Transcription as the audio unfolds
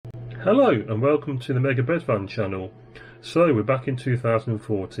Hello and welcome to the Mega Breadvan channel. So we're back in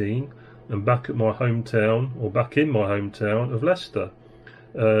 2014 and back at my hometown, or back in my hometown of Leicester.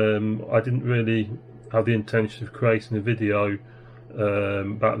 I didn't really have the intention of creating a video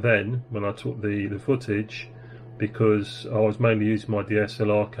back then when I took the footage, because I was mainly using my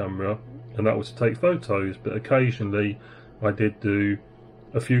DSLR camera and that was to take photos, but occasionally I did do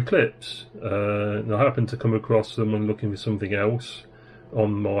a few clips. And I happened to come across them and looking for something else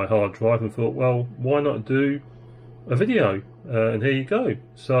on my hard drive and thought, well, why not do a video? And here you go.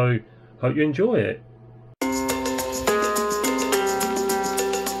 So hope you enjoy it.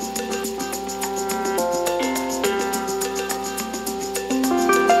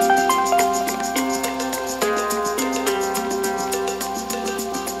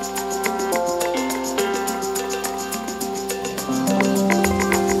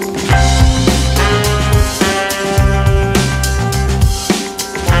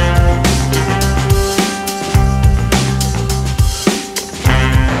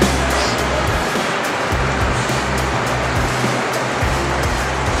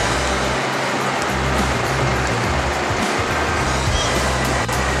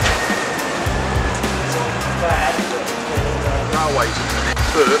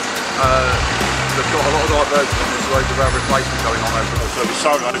 But they've got a lot of diversion on this loads of our replacement going on over there. So we're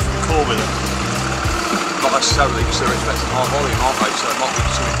sorry about it from core with them. Not necessarily, because they're expecting high volume, aren't they? So it might be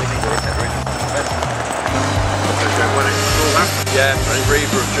something they can get in. Yeah, and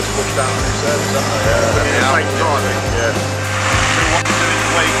Reaver have just pushed down the new service, haven't they? Yeah, same timing. Yeah. So what we're doing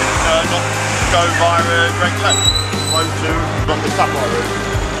is we can not go via Great Left. Flow to on the satellite route.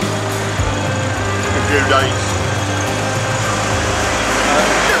 A few days.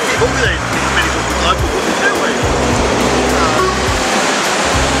 Keep up with it. Many people like, but what are we doing?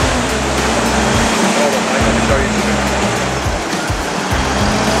 Hold on, mate, let me show you something.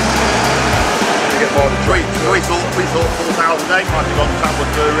 We thought 4,008 might have gone down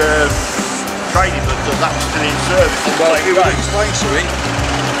with the training, but that's still in service. Well, you would explain to me,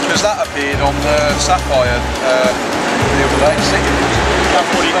 because that appeared on Sapphire the other day.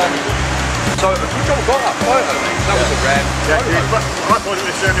 So we've got that photo, that was a rare photo. I thought it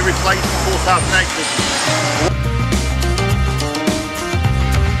was only replaced 4,008.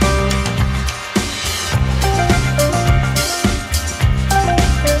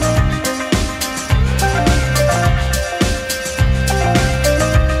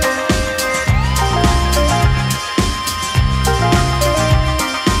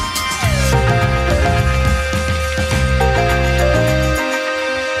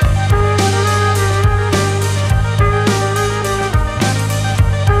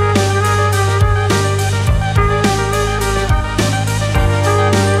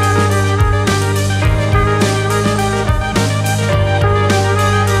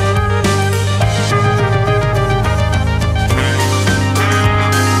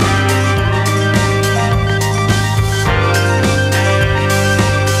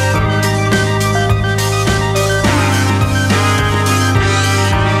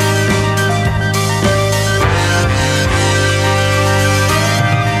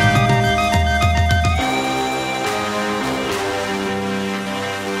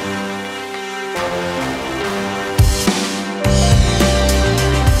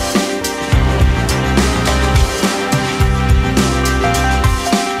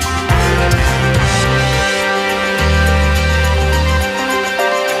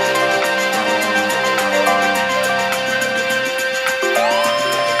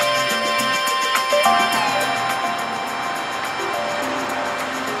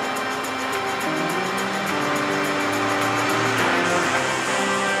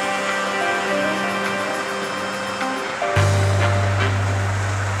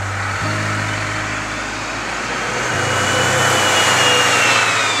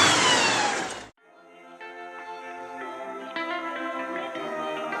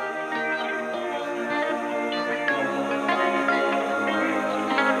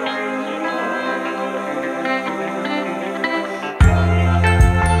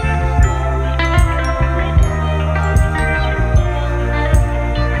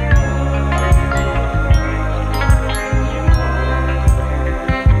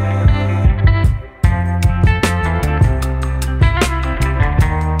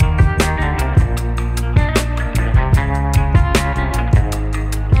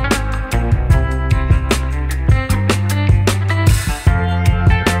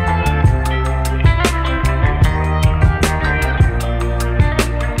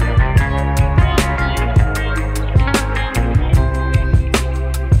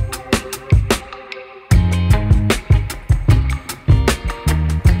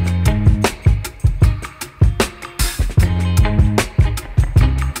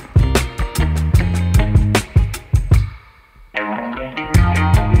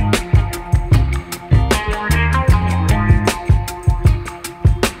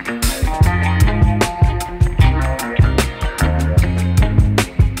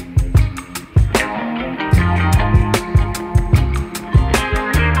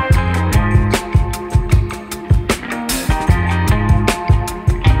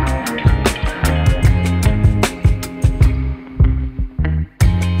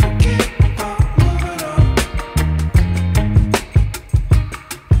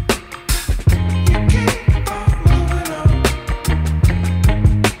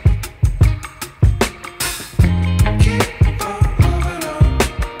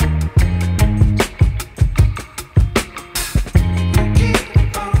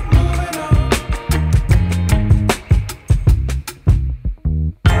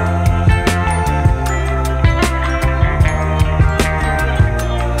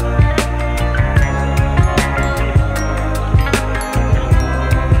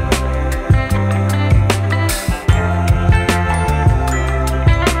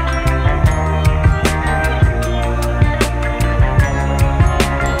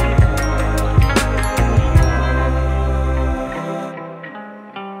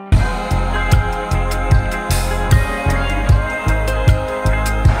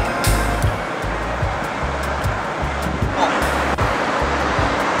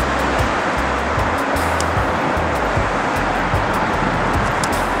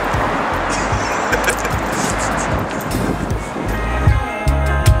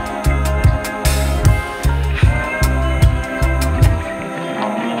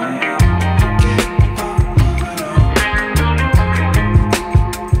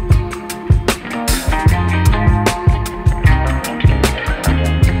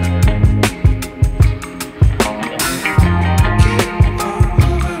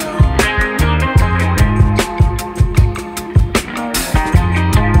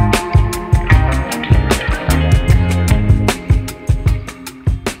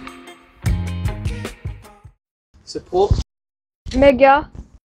 Support Mega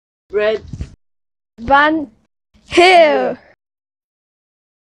Breadvan Van here.